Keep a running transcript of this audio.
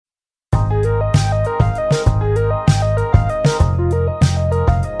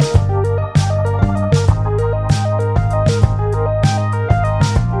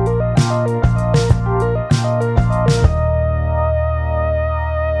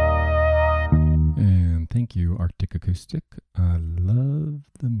to Arctic Acoustic. I love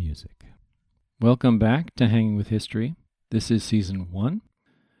the music. Welcome back to Hanging with History. This is Season 1,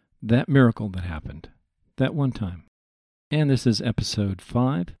 That Miracle That Happened, That One Time. And this is Episode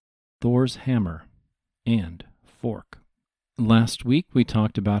 5, Thor's Hammer and Fork. Last week we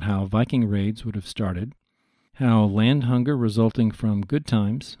talked about how Viking raids would have started, how land hunger resulting from good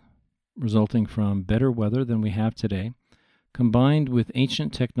times, resulting from better weather than we have today, combined with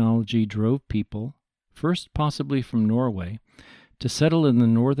ancient technology drove people, first possibly from Norway, to settle in the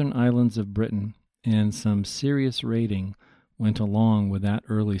northern islands of Britain, and some serious raiding went along with that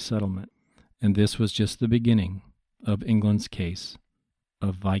early settlement. And this was just the beginning of England's case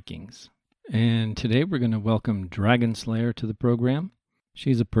of Vikings. And today we're going to welcome Dragon Slayer to the program.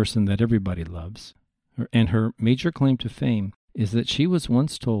 She's a person that everybody loves, and her major claim to fame is that she was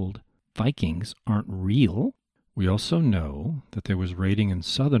once told, Vikings aren't real. We also know that there was raiding in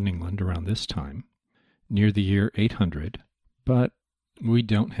southern England around this time, near the year 800, but we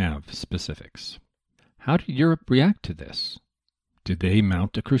don't have specifics. How did Europe react to this? Did they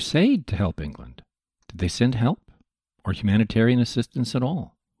mount a crusade to help England? Did they send help or humanitarian assistance at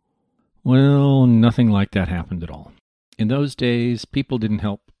all? Well, nothing like that happened at all. In those days, people didn't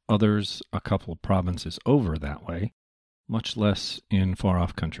help others a couple of provinces over that way, much less in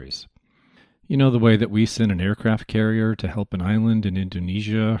far-off countries. You know the way that we send an aircraft carrier to help an island in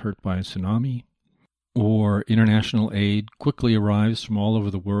Indonesia hurt by a tsunami? Or international aid quickly arrives from all over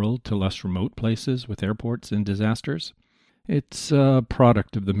the world to less remote places with airports and disasters? It's a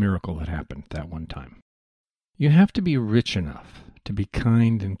product of the miracle that happened that one time. You have to be rich enough to be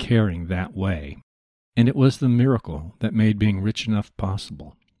kind and caring that way, and it was the miracle that made being rich enough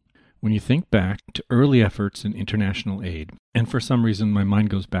possible. When you think back to early efforts in international aid, and for some reason my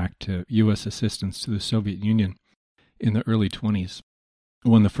mind goes back to U.S. assistance to the Soviet Union in the early 1920s,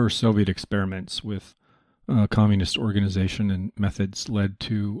 when the first Soviet experiments with communist organization and methods led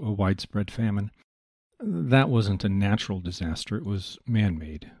to a widespread famine. That wasn't a natural disaster, it was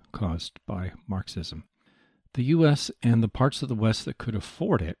man-made, caused by Marxism. The U.S. and the parts of the West that could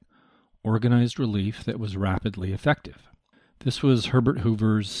afford it organized relief that was rapidly effective. This was Herbert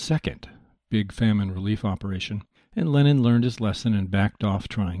Hoover's second big famine relief operation, and Lenin learned his lesson and backed off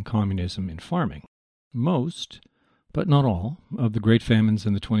trying communism in farming. Most, but not all, of the great famines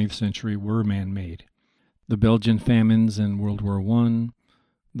in the 20th century were man-made. The Belgian famines in World War I,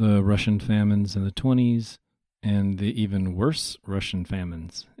 the Russian famines in the 20s, and the even worse Russian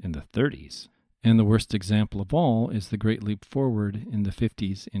famines in the 30s. And the worst example of all is the Great Leap Forward in the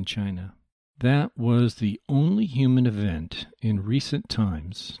 50s in China. That was the only human event in recent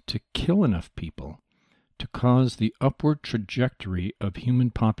times to kill enough people to cause the upward trajectory of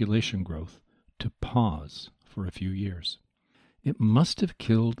human population growth to pause for a few years. It must have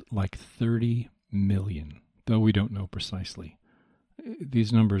killed like 30 million, though we don't know precisely.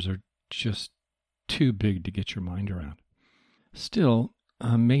 These numbers are just too big to get your mind around. Still,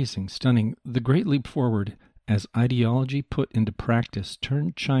 amazing, stunning. The Great Leap Forward, as ideology put into practice,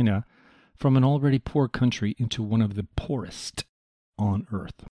 turned China from an already poor country into one of the poorest on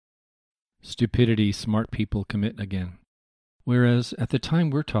earth. Stupidity smart people commit again. Whereas at the time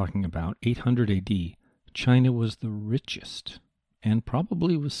we're talking about, 800 AD, China was the richest, and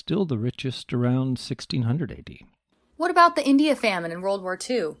probably was still the richest around 1600 AD. What about the India famine in World War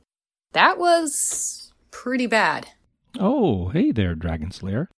II? That was pretty bad. Oh, hey there, Dragon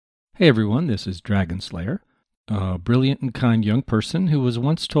Slayer. Hey everyone, this is Dragon Slayer, a brilliant and kind young person who was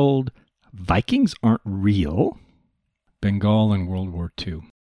once told, Vikings aren't real. Bengal in World War II.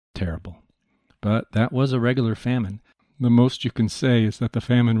 Terrible. But that was a regular famine. The most you can say is that the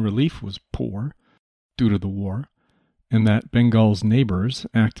famine relief was poor due to the war, and that Bengal's neighbors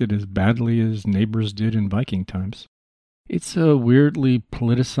acted as badly as neighbors did in Viking times. It's a weirdly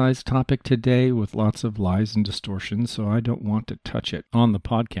politicized topic today with lots of lies and distortion, so I don't want to touch it on the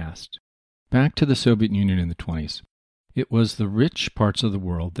podcast. Back to the Soviet Union in the 1920s. It was the rich parts of the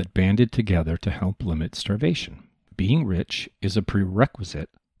world that banded together to help limit starvation. Being rich is a prerequisite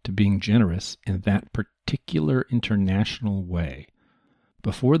to being generous in that particular international way.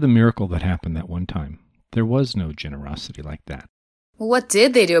 Before the miracle that happened that one time, there was no generosity like that. Well, what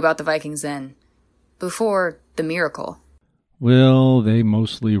did they do about the Vikings then? Before the miracle? Well, they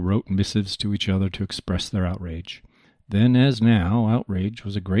mostly wrote missives to each other to express their outrage. Then, as now, outrage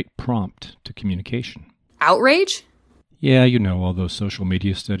was a great prompt to communication. Outrage? Yeah, you know, all those social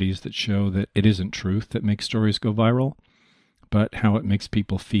media studies that show that it isn't truth that makes stories go viral, but how it makes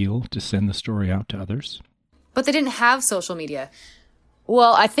people feel to send the story out to others. But they didn't have social media.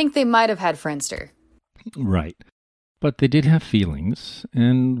 Well, I think they might have had Friendster. Right. But they did have feelings,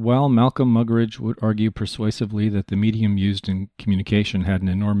 and while Malcolm Muggeridge would argue persuasively that the medium used in communication had an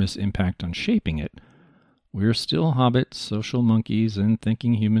enormous impact on shaping it, we're still hobbits, social monkeys, and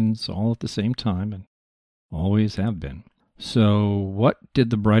thinking humans all at the same time, and always have been. So what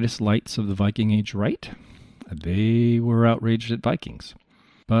did the brightest lights of the Viking Age write? They were outraged at Vikings.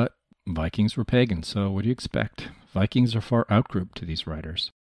 But Vikings were pagan, so what do you expect? Vikings are far outgroup to these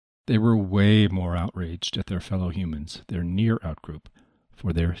writers. They were way more outraged at their fellow humans, their near outgroup,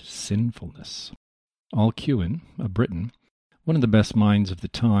 for their sinfulness. Alcuin, a Briton, one of the best minds of the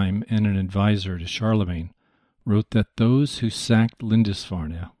time and an advisor to Charlemagne, wrote that those who sacked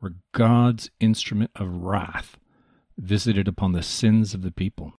Lindisfarne were God's instrument of wrath, visited upon the sins of the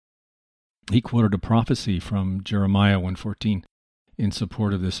people. He quoted a prophecy from Jeremiah 1:14 in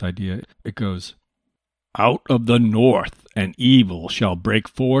support of this idea. It goes, "Out of the north an evil shall break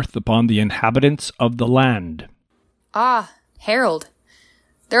forth upon the inhabitants of the land." Ah, Harold.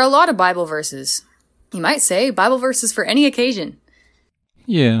 There are a lot of Bible verses. You might say Bible verses for any occasion.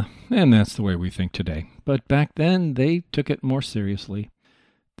 Yeah, and that's the way we think today. But back then, they took it more seriously.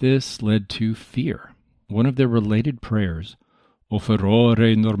 This led to fear. One of their related prayers, O furore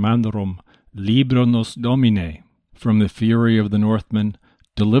Normandorum, libero nos Domine, from the fury of the Northmen,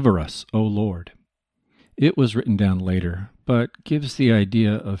 deliver us, O Lord. It was written down later, but gives the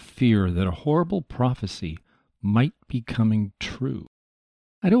idea of fear that a horrible prophecy might be coming true.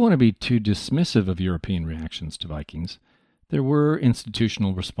 I don't want to be too dismissive of European reactions to Vikings. There were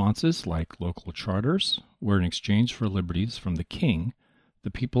institutional responses like local charters, where in exchange for liberties from the king,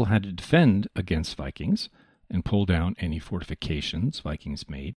 the people had to defend against Vikings and pull down any fortifications Vikings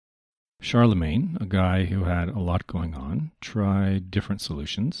made. Charlemagne, a guy who had a lot going on, tried different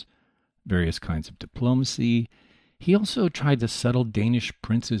solutions, various kinds of diplomacy. He also tried to settle Danish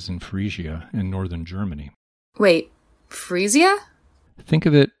princes in Frisia and northern Germany. Wait, Frisia? Think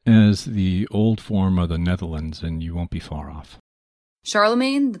of it as the old form of the Netherlands, and you won't be far off.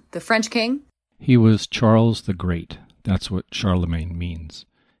 Charlemagne, the French king? He was Charles the Great. That's what Charlemagne means.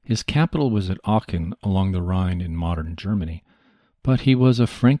 His capital was at Aachen along the Rhine in modern Germany. But he was a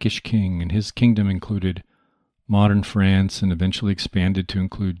Frankish king, and his kingdom included modern France and eventually expanded to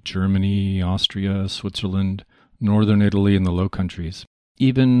include Germany, Austria, Switzerland, northern Italy, and the Low Countries,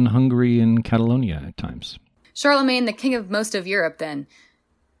 even Hungary and Catalonia at times. Charlemagne, the king of most of Europe, then.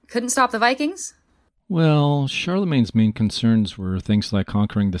 Couldn't stop the Vikings? Well, Charlemagne's main concerns were things like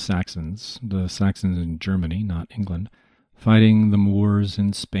conquering the Saxons in Germany, not England, fighting the Moors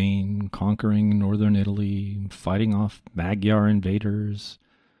in Spain, conquering northern Italy, fighting off Magyar invaders,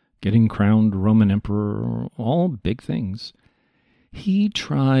 getting crowned Roman emperor, all big things. He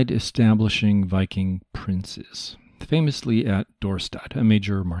tried establishing Viking princes, famously at Dorstad, a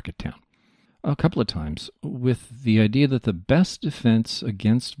major market town, a couple of times, with the idea that the best defense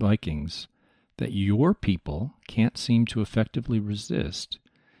against Vikings that your people can't seem to effectively resist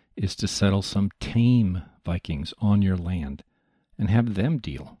is to settle some tame Vikings on your land and have them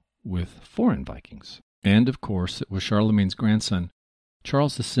deal with foreign Vikings. And, of course, it was Charlemagne's grandson,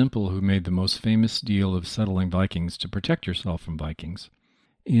 Charles the Simple, who made the most famous deal of settling Vikings to protect yourself from Vikings.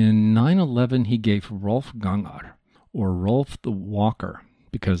 In 911, he gave Rolf Gangar, or Rolf the Walker,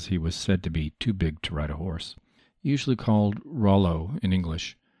 because he was said to be too big to ride a horse, usually called Rollo in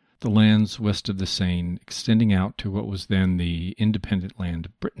English, the lands west of the Seine, extending out to what was then the independent land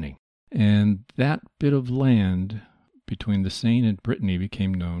of Brittany. And that bit of land between the Seine and Brittany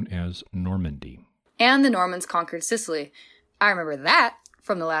became known as Normandy. And the Normans conquered Sicily. I remember that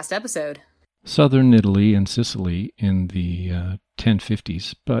from the last episode. Southern Italy and Sicily in the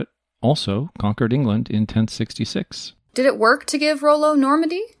 1050s, but also conquered England in 1066. Did it work to give Rollo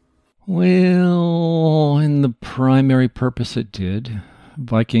Normandy? Well, in the primary purpose it did.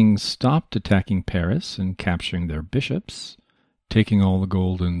 Vikings stopped attacking Paris and capturing their bishops, taking all the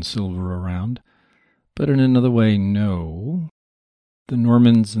gold and silver around. But in another way, no. The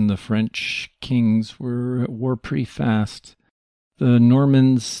Normans and the French kings were at war pretty fast. The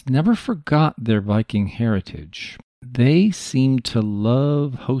Normans never forgot their Viking heritage. They seemed to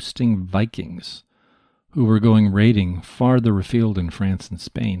love hosting Vikings, who were going raiding farther afield in France and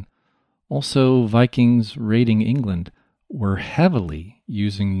Spain. Also, Vikings raiding England were heavily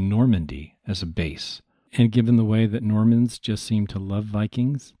using Normandy as a base. And given the way that Normans just seemed to love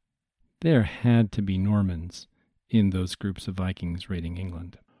Vikings, there had to be Normans in those groups of Vikings raiding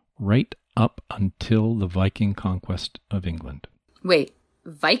England, right up until the Viking conquest of England. Wait,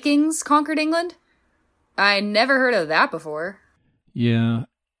 Vikings conquered England? I never heard of that before. Yeah,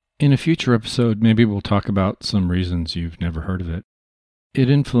 in a future episode, maybe we'll talk about some reasons you've never heard of it. It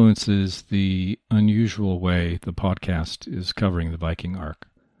influences the unusual way the podcast is covering the Viking arc.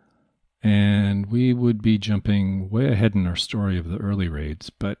 And we would be jumping way ahead in our story of the early raids,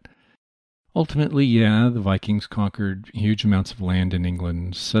 but ultimately, yeah, the Vikings conquered huge amounts of land in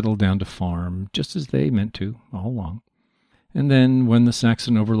England, settled down to farm, just as they meant to all along. And then when the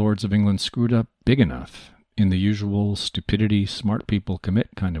Saxon overlords of England screwed up big enough, in the usual stupidity smart people commit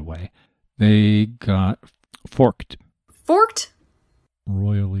kind of way, they got forked. Forked?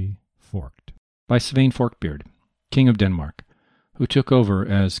 Royally forked. By Svein Forkbeard, King of Denmark, who took over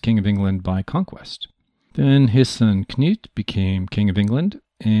as King of England by conquest. Then his son Knut became King of England,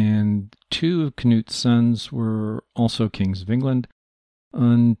 and two of Knut's sons were also kings of England,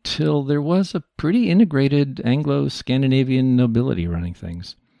 until there was a pretty integrated Anglo-Scandinavian nobility running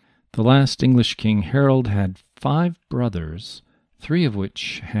things. The last English king, Harold, had 5 brothers, 3 of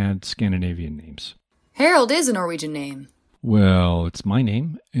which had Scandinavian names. Harold is a Norwegian name. Well, it's my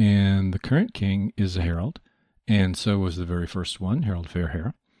name, and the current king is a Harold, and so was the very first one, Harold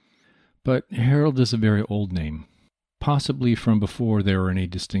Fairhair. But Harold is a very old name, possibly from before there were any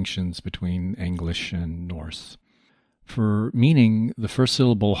distinctions between English and Norse. For meaning, the first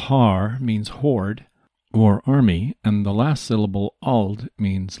syllable har means horde, or army, and the last syllable ald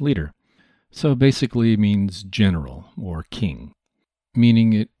means leader. So basically means general, or king,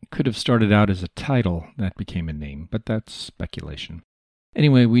 meaning it could have started out as a title that became a name, but that's speculation.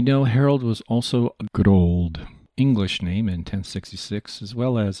 Anyway, we know Harold was also a good old English name in 1066, as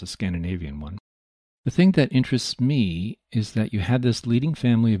well as a Scandinavian one. The thing that interests me is that you had this leading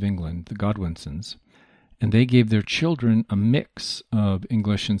family of England, the Godwinsons, and they gave their children a mix of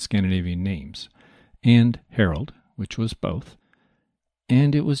English and Scandinavian names, and Harold, which was both,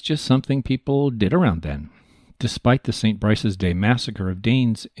 and it was just something people did around then. Despite the St. Brice's Day massacre of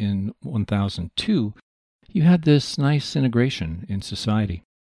Danes in 1002, you had this nice integration in society,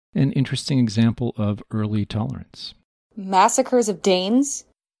 an interesting example of early tolerance. Massacres of Danes?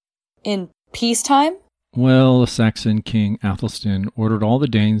 In peacetime? Well, the Saxon king Athelstan ordered all the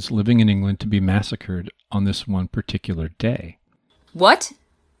Danes living in England to be massacred on this one particular day. What?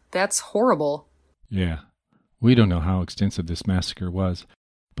 That's horrible. Yeah. We don't know how extensive this massacre was,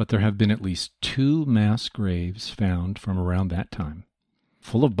 but there have been at least 2 mass graves found from around that time,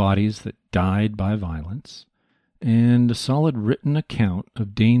 full of bodies that died by violence, and a solid written account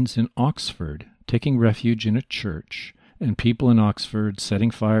of Danes in Oxford taking refuge in a church, and people in Oxford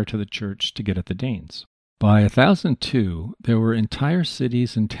setting fire to the church to get at the Danes. By 1002, there were entire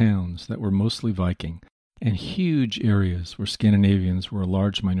cities and towns that were mostly Viking, and huge areas where Scandinavians were a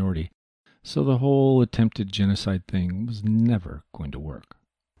large minority, so the whole attempted genocide thing was never going to work.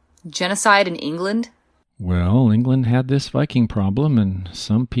 Genocide in England? Well, England had this Viking problem, and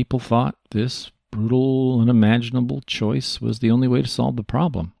some people thought this brutal, unimaginable choice was the only way to solve the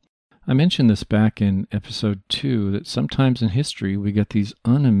problem. I mentioned this back in episode 2, that sometimes in history we get these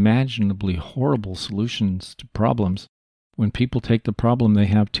unimaginably horrible solutions to problems when people take the problem they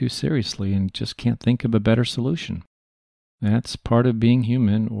have too seriously and just can't think of a better solution. That's part of being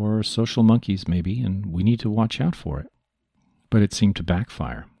human, or social monkeys maybe, and we need to watch out for it. But it seemed to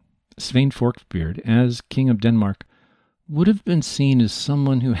backfire. Svein Forkbeard, as King of Denmark, would have been seen as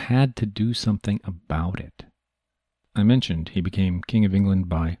someone who had to do something about it. I mentioned he became King of England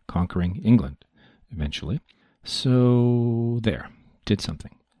by conquering England, eventually. So there, did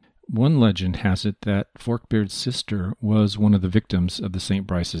something. One legend has it that Forkbeard's sister was one of the victims of the St.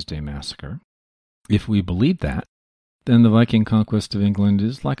 Brice's Day massacre. If we believe that, then the Viking conquest of England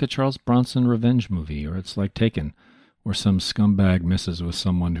is like a Charles Bronson revenge movie, or it's like Taken, where some scumbag messes with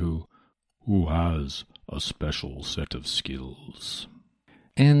someone who has a special set of skills.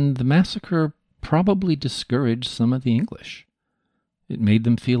 And the massacre probably discouraged some of the English. It made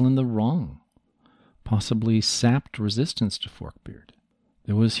them feel in the wrong, possibly sapped resistance to Forkbeard.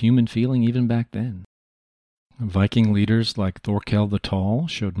 There was human feeling even back then. Viking leaders like Thorkel the Tall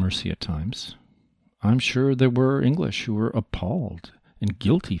showed mercy at times. I'm sure there were English who were appalled and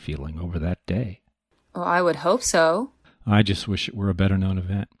guilty feeling over that day. Well, I would hope so. I just wish it were a better-known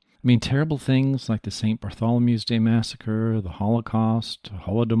event. I mean, terrible things like the St. Bartholomew's Day massacre, the Holocaust,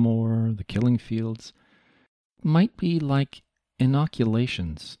 Holodomor, the Killing Fields, might be like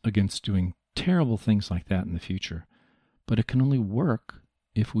inoculations against doing terrible things like that in the future. But it can only work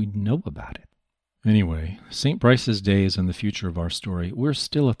if we know about it. Anyway, St. Brice's Day is in the future of our story. We're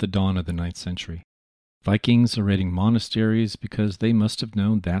still at the dawn of the 9th century. Vikings are raiding monasteries because they must have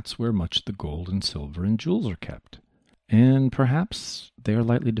known that's where much of the gold and silver and jewels are kept. And perhaps they are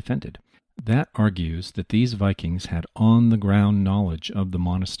lightly defended. That argues that these Vikings had on-the-ground knowledge of the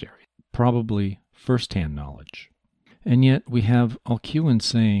monastery, probably first-hand knowledge. And yet we have Alcuin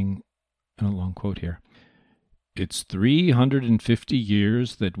saying, and a long quote here, "It's 350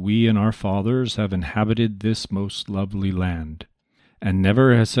 years that we and our fathers have inhabited this most lovely land, and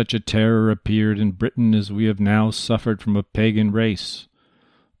never has such a terror appeared in Britain as we have now suffered from a pagan race.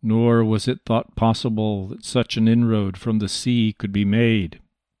 Nor was it thought possible that such an inroad from the sea could be made."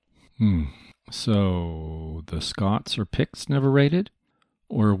 So the Scots or Picts never raided?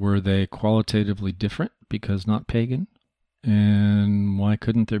 Or were they qualitatively different because not pagan? And why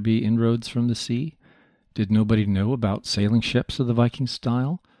couldn't there be inroads from the sea? Did nobody know about sailing ships of the Viking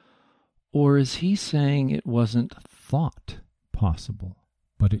style? Or is he saying it wasn't thought possible,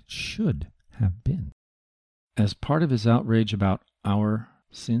 but it should have been? As part of his outrage about our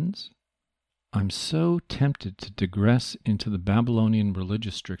sins, I'm so tempted to digress into the Babylonian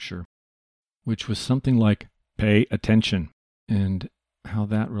religious stricture, which was something like, pay attention, and how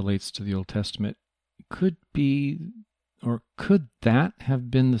that relates to the Old Testament. Could that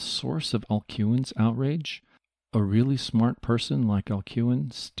have been the source of Alcuin's outrage? A really smart person like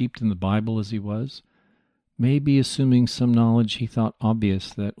Alcuin, steeped in the Bible as he was, maybe assuming some knowledge he thought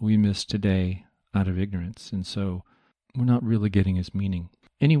obvious that we miss today out of ignorance, and so we're not really getting his meaning.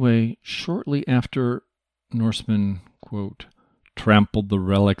 Anyway, shortly after Norsemen, quote, "trampled the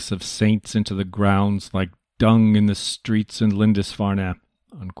relics of saints into the grounds like dung in the streets in Lindisfarne,"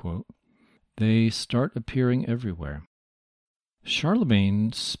 unquote, they start appearing everywhere.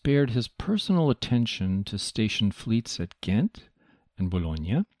 Charlemagne spared his personal attention to station fleets at Ghent and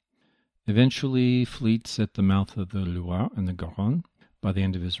Boulogne, eventually fleets at the mouth of the Loire and the Garonne by the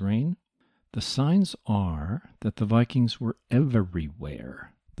end of his reign. The signs are that the Vikings were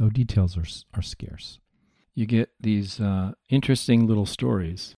everywhere, though details are scarce. You get these interesting little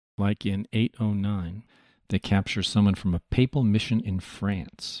stories, like in 809, they capture someone from a papal mission in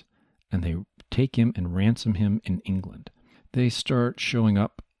France, and they take him and ransom him in England. They start showing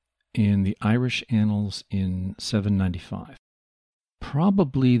up in the Irish annals in 795.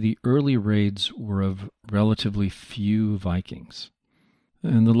 Probably the early raids were of relatively few Vikings,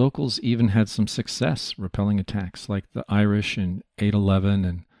 and the locals even had some success repelling attacks, like the Irish in 811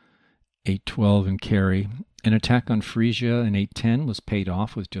 and 812 in Kerry. An attack on Frisia in 810 was paid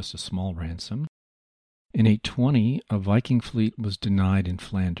off with just a small ransom. In 820, a Viking fleet was denied in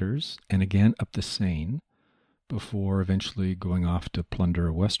Flanders, and again up the Seine, before eventually going off to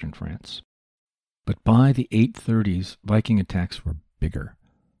plunder western France. But by the 830s, Viking attacks were bigger,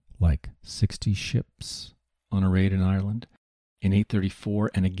 like 60 ships on a raid in Ireland. In 834,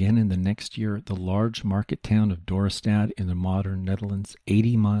 and again in the next year, the large market town of Dorestad in the modern Netherlands,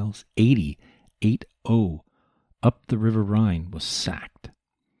 80 miles, 80, up the River Rhine, was sacked.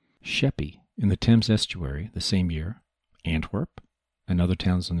 Sheppey, in the Thames estuary, the same year, Antwerp, and other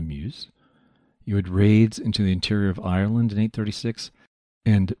towns on the Meuse. You had raids into the interior of Ireland in 836,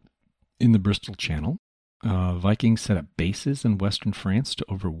 and in the Bristol Channel, Vikings set up bases in western France to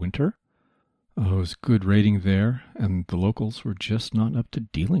overwinter. It was good raiding there, and the locals were just not up to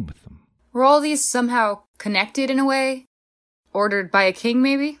dealing with them. Were all these somehow connected in a way? Ordered by a king,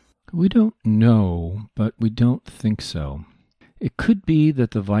 maybe? We don't know, but we don't think so. It could be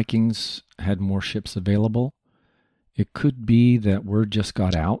that the Vikings had more ships available. It could be that word just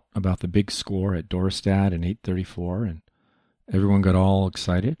got out about the big score at Dorestad in 834, and everyone got all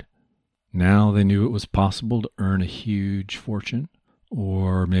excited. Now they knew it was possible to earn a huge fortune,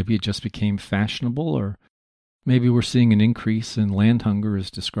 or maybe it just became fashionable, or maybe we're seeing an increase in land hunger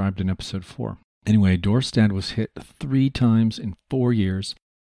as described in episode 4. Anyway, Dorestad was hit 3 times in 4 years,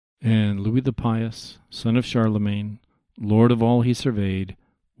 and Louis the Pious, son of Charlemagne, lord of all he surveyed,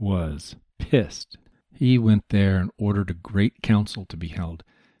 was pissed. He went there and ordered a great council to be held,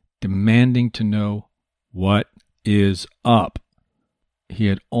 demanding to know what is up. He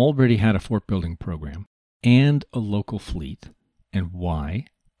had already had a fort-building program and a local fleet, and why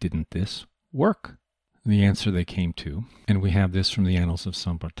didn't this work? The answer they came to, and we have this from the Annals of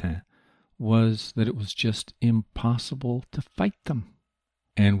Saint-Martin, was that it was just impossible to fight them.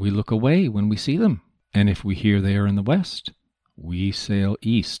 And we look away when we see them, and if we hear they are in the west, we sail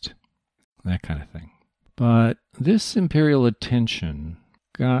east, that kind of thing. But this imperial attention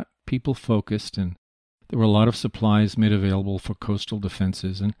got people focused, and there were a lot of supplies made available for coastal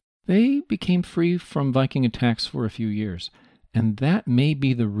defenses, and they became free from Viking attacks for a few years. And that may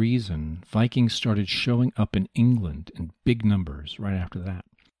be the reason Vikings started showing up in England in big numbers right after that.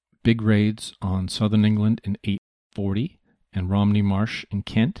 Big raids on southern England in 840, and Romney Marsh in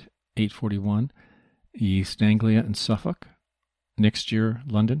Kent, 841, East Anglia and Suffolk. Next year,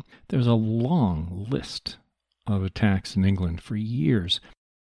 London. There's a long list of attacks in England for years,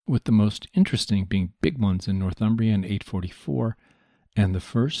 with the most interesting being big ones in Northumbria in 844, and the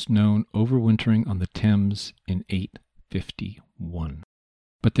first known overwintering on the Thames in 851.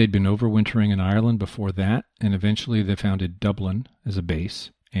 But they'd been overwintering in Ireland before that, and eventually they founded Dublin as a base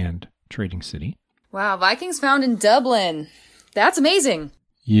and trading city. Wow, Vikings found in Dublin. That's amazing.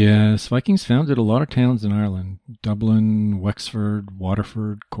 Yes, Vikings founded a lot of towns in Ireland. Dublin, Wexford,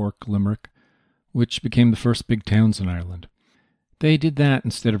 Waterford, Cork, Limerick, which became the first big towns in Ireland. They did that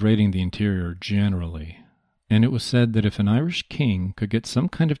instead of raiding the interior generally, and it was said that if an Irish king could get some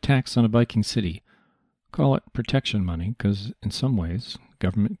kind of tax on a Viking city, call it protection money, because in some ways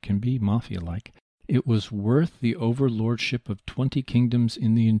government can be mafia-like, it was worth the overlordship of 20 kingdoms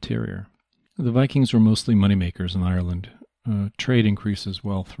in the interior. The Vikings were mostly moneymakers in Ireland. Trade increases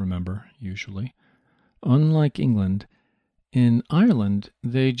wealth, remember, usually. Unlike England, in Ireland,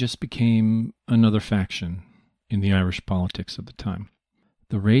 they just became another faction in the Irish politics of the time.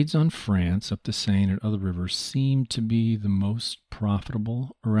 The raids on France up the Seine and other rivers seemed to be the most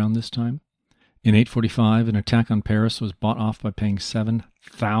profitable around this time. In 845, an attack on Paris was bought off by paying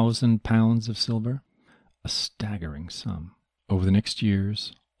 7,000 pounds of silver, a staggering sum. Over the next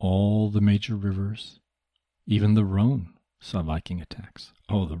years, all the major rivers, even the Rhone, saw Viking attacks.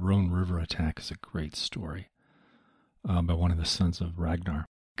 Oh, the Rhone River attack is a great story by one of the sons of Ragnar,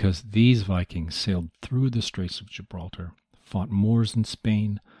 because these Vikings sailed through the Straits of Gibraltar, fought Moors in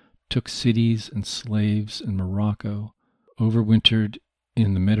Spain, took cities and slaves in Morocco, overwintered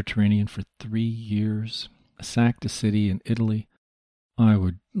in the Mediterranean for 3 years, sacked a city in Italy. I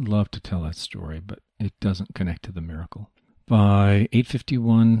would love to tell that story, but it doesn't connect to the miracle. By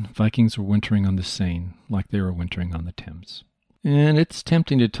 851, Vikings were wintering on the Seine, like they were wintering on the Thames. And it's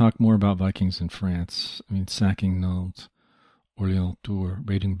tempting to talk more about Vikings in France. I mean, sacking Nantes, Orléans, Tours,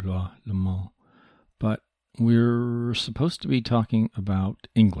 raiding Blois, Le Mans. But we're supposed to be talking about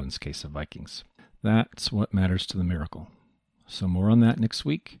England's case of Vikings. That's what matters to the miracle. So more on that next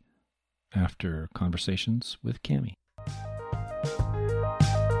week, after conversations with Cammie.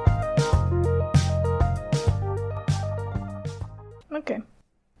 Okay,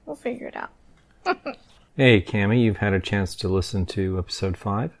 we'll figure it out. Hey, Cammie, you've had a chance to listen to episode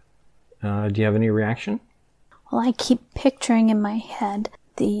 5. Do you have any reaction? Well, I keep picturing in my head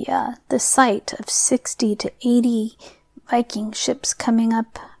the sight of 60 to 80 Viking ships coming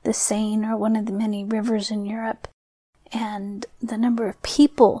up the Seine or one of the many rivers in Europe, and the number of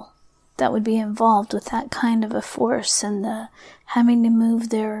people that would be involved with that kind of a force, and the having to move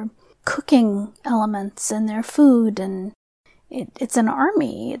their cooking elements and their food, and it's an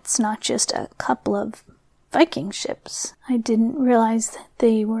army. It's not just a couple of Viking ships. I didn't realize that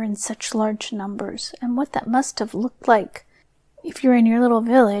they were in such large numbers, and what that must have looked like if you're in your little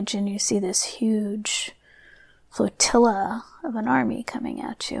village and you see this huge flotilla of an army coming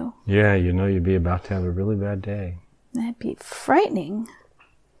at you. Yeah, you know you'd be about to have a really bad day. That'd be frightening.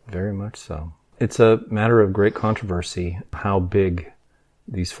 Very much so. It's a matter of great controversy how big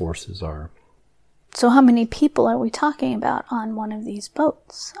these forces are. So how many people are we talking about on one of these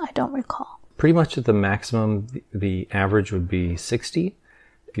boats? I don't recall. Pretty much at the maximum, the average would be 60.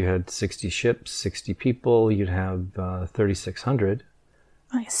 If you had 60 ships, 60 people, you'd have 3,600.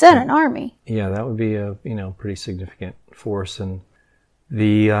 Like I said, an army. Yeah, that would be a pretty significant force. And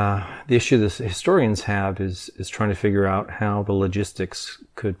the issue the historians have is trying to figure out how the logistics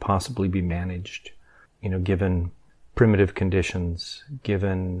could possibly be managed. Given primitive conditions,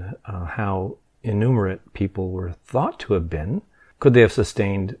 given how innumerate people were thought to have been, could they have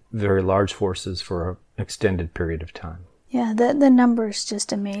sustained very large forces for an extended period of time? Yeah, the numbers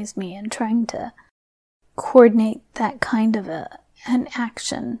just amaze me in trying to coordinate that kind of an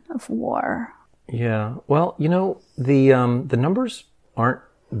action of war. Yeah, well, the numbers aren't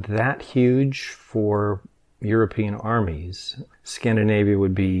that huge for European armies. Scandinavia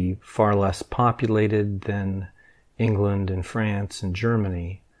would be far less populated than England and France and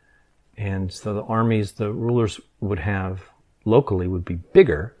Germany. And so the armies the rulers would have locally would be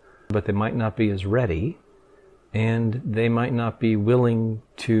bigger, but they might not be as ready, and they might not be willing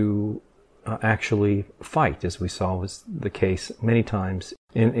to actually fight, as we saw was the case many times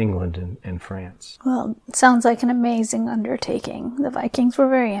in England and France. Well, it sounds like an amazing undertaking. The Vikings were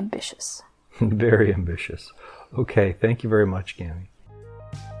very ambitious. Very ambitious. Okay, thank you very much, Cammie.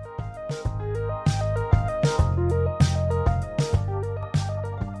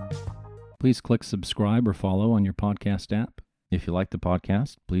 Please click subscribe or follow on your podcast app. If you like the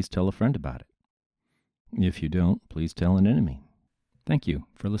podcast, please tell a friend about it. If you don't, please tell an enemy. Thank you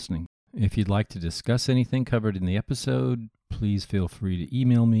for listening. If you'd like to discuss anything covered in the episode, please feel free to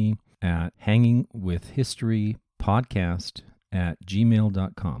email me at hangingwithhistorypodcast at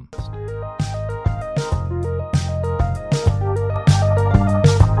gmail.com.